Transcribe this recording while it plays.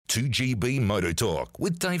2GB Motor Talk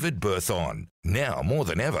with David Berthon. Now more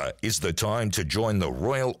than ever is the time to join the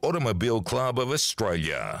Royal Automobile Club of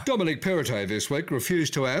Australia. Dominic Perrottet this week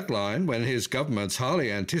refused to outline when his government's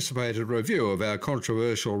highly anticipated review of our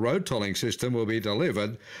controversial road tolling system will be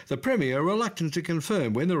delivered. The Premier reluctant to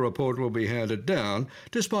confirm when the report will be handed down,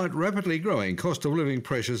 despite rapidly growing cost of living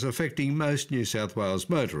pressures affecting most New South Wales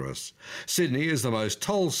motorists. Sydney is the most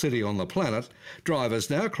toll city on the planet,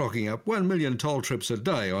 drivers now clocking up 1 million toll trips a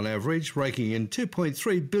day on average, raking in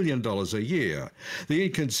 $2.3 billion a year. The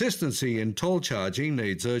inconsistency in toll charging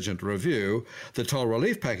needs urgent review. The toll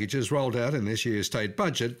relief packages rolled out in this year's state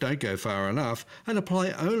budget don't go far enough and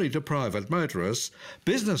apply only to private motorists.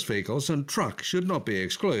 Business vehicles and trucks should not be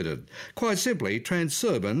excluded. Quite simply,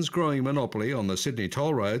 Transurban's growing monopoly on the Sydney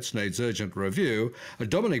toll roads needs urgent review, and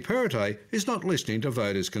Dominic Perrottet is not listening to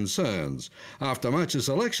voters' concerns. After March's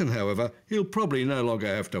election, however, he'll probably no longer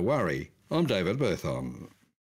have to worry. I'm David Berthon.